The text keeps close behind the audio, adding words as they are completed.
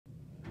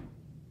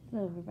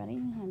Hello everybody,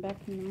 I'm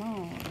back from the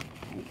mall.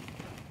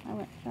 I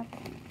went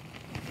shopping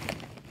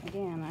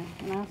again.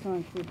 I also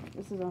include,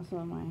 this is also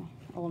my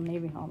Old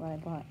Navy haul that I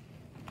bought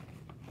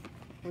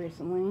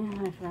recently.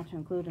 I forgot to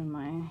include in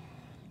my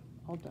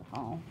Ulta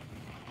haul.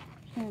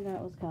 First thing I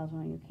got was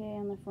Cosmo UK.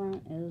 On the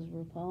front is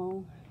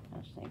RuPaul.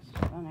 Gosh, thanks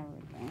on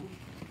everything.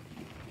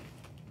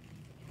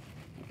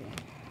 Okay.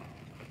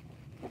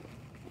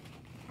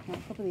 Now, a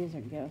couple of these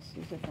are gifts.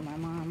 These are for my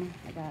mom.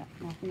 I got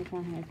Matthew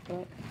McConaughey's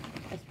book.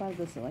 I spotted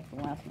this at like the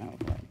last minute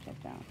before I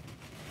checked out.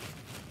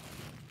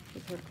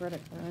 It's her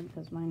credit card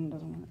because mine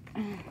doesn't work.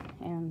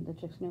 And the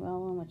Chick's new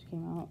album, which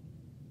came out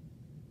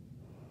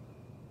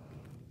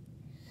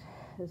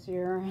this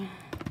year,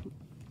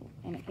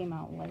 and it came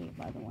out late,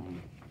 by the way.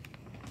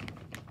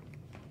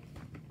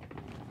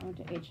 I went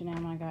to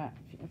H&M. I got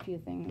a few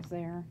things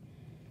there.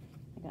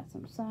 I got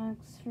some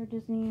socks for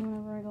Disney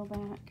whenever I go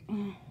back. I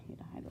need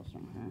to hide those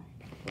from her.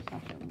 Those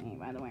socks are me,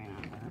 by the way,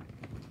 not her.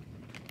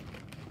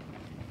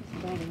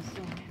 This bag is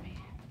so heavy.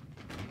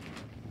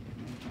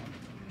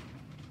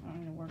 I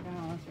need to work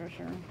out, that's for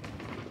sure.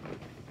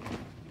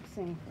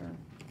 Same for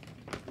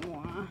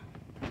moi.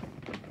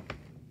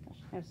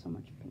 Gosh, I have so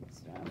much pink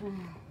stuff.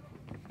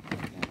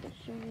 Got the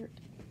shirt.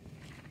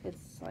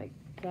 It's like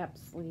cap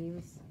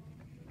sleeves.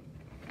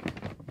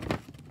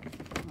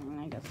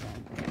 I guess I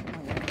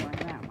will be wearing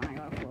that when I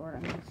go to Florida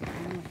next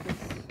time.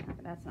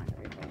 That's not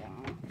going to be for a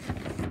while.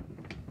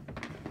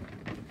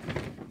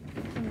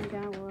 Something I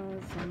got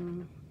was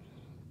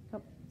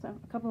a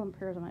couple of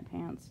pairs of my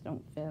pants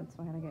don't fit,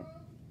 so I had to get.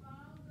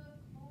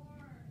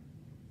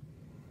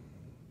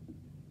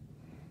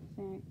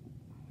 My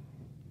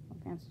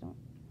pants don't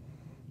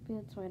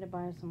fit, so I had to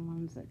buy some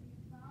ones that.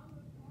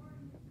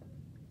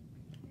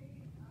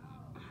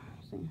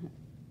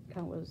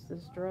 That was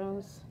this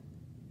dress.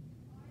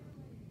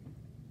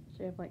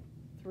 So I have like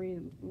 3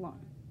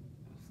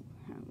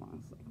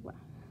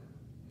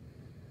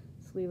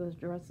 sleeveless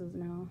dresses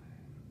now.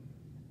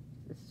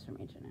 This is from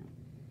H&M.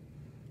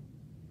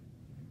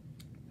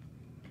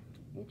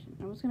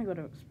 I was gonna go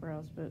to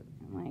Express, but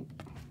I'm like,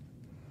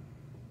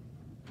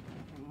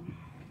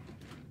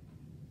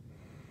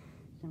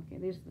 okay,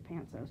 these are the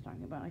pants I was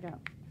talking about.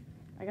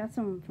 I got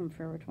some from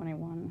Forever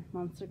 21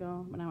 months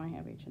ago, but now I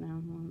have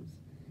H&M ones.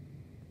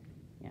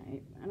 Yeah,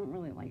 I don't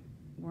really like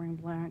wearing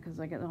black because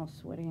I get all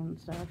sweaty and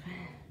stuff.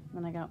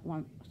 Then I got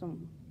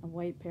a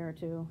white pair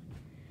too.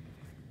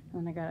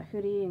 And then I got a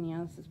hoodie, and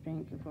yeah, this is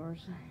pink, of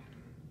course.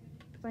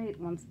 Because I hate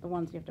the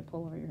ones you have to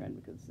pull over your head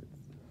because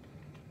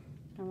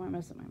I don't want to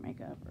mess up my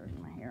makeup or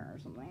my hair or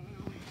something.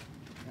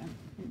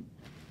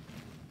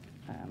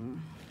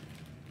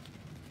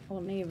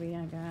 Old Navy,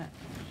 I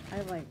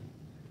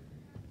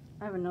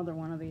have another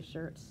one of these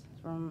shirts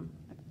from,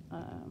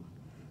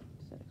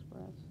 is it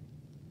Express?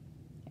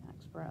 Yeah,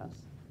 Express.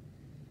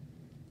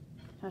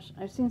 Gosh,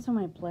 I've seen so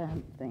many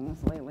plaid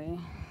things lately.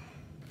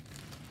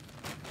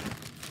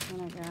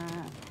 And I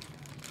got,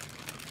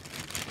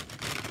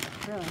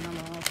 I really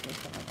remember what else was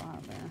that I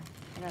bought there.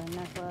 I got a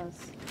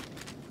necklace,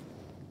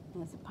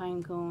 and it's a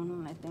pine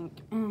cone, I think.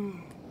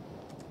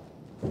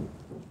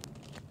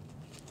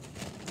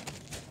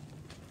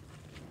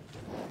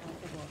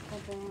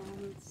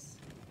 Headbands.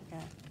 I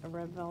got a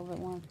red velvet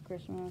one for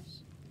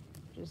Christmas,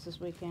 just this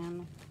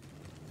weekend.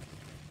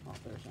 Well,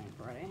 Thursday and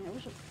Friday. I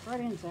wish it was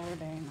Friday and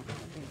Saturday, and that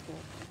would be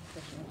cool for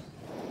Christmas.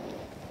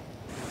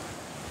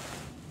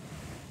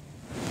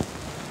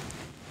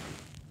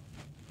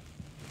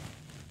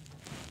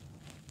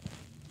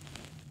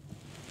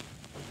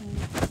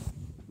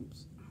 Oops.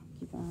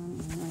 Keep on.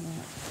 I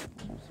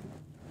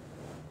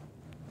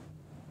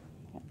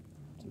got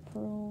some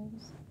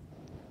pearls.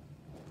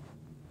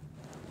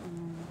 And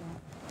I got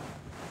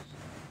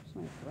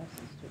some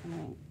dresses too.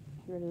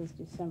 Here it is,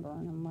 December,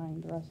 and I'm buying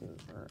dresses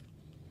for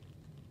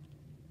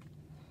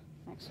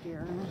next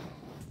year.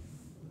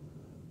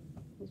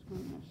 This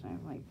one I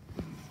have like.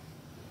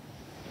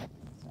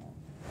 So.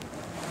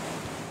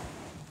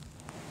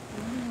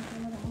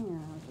 Another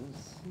hanger, which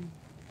is.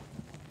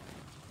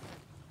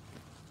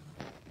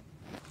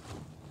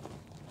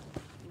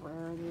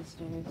 Rare these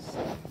days.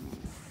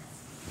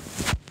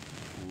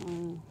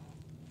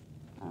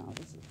 Oh,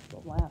 this is the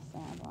last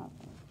thing I bought.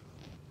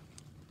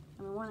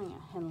 I've been wanting a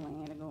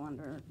Henley to go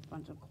under a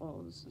bunch of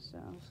clothes and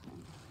stuff. So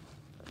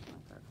that's my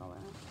favorite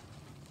color.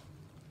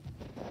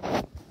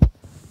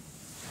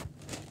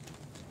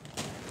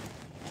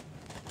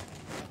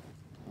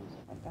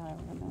 I got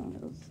everything.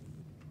 It's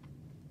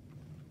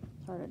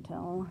hard to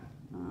tell.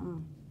 Yeah,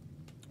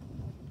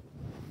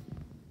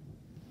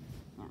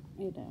 I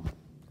need to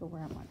go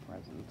wrap my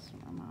presents for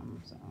my mom,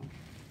 so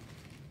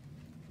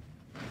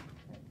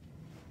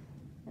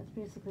that's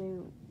basically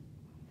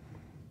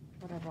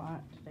what I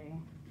bought today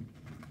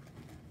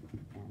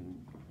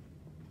and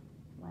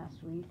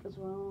last week as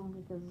well,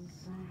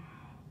 because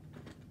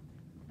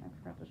I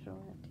forgot to show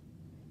it.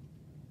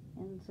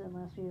 And so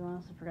last video I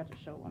also forgot to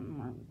show one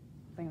more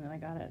thing that I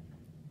got at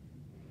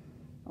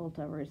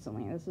Ulta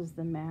recently. This is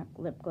the MAC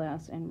lip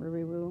gloss and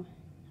Ruby Woo.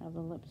 I have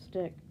the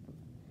lipstick.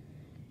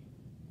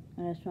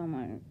 And I just found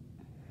my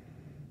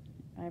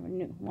I have a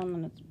new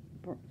one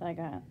that I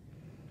got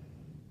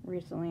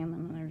recently, and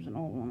then there's an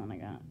old one that I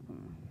got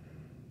from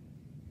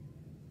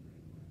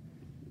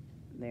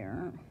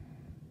there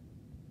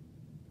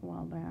a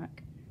while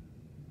back.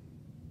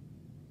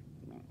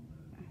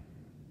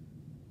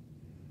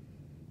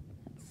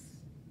 That's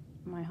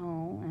my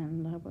haul,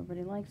 and I hope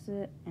everybody likes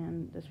it.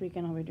 And this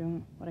weekend I'll be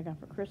doing what I got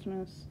for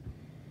Christmas.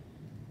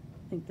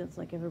 I think that's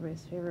like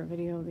everybody's favorite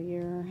video of the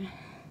year.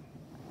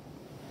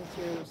 This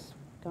year's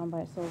gone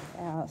by so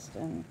fast,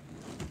 and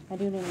I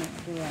do need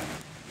to do a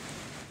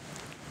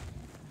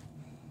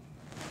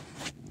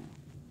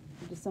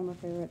December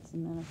favorites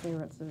and then a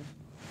favorites of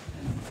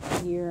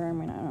the year. I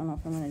mean, I don't know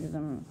if I'm going to do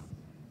them,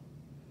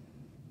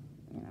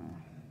 you know.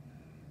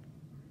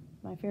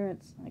 My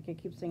favorites, like I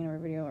keep saying in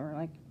every video, are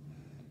like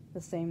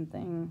the same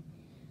thing.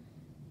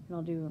 And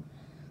I'll do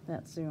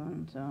that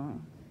soon, so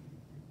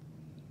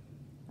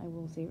I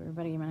will see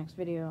everybody in my next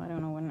video. I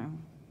don't know when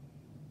I'm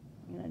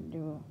going to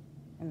do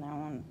in that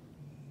one,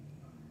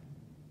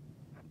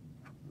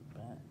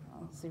 but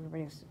I'll see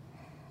everybody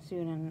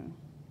soon, and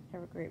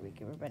have a great week,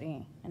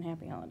 everybody, and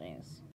happy holidays.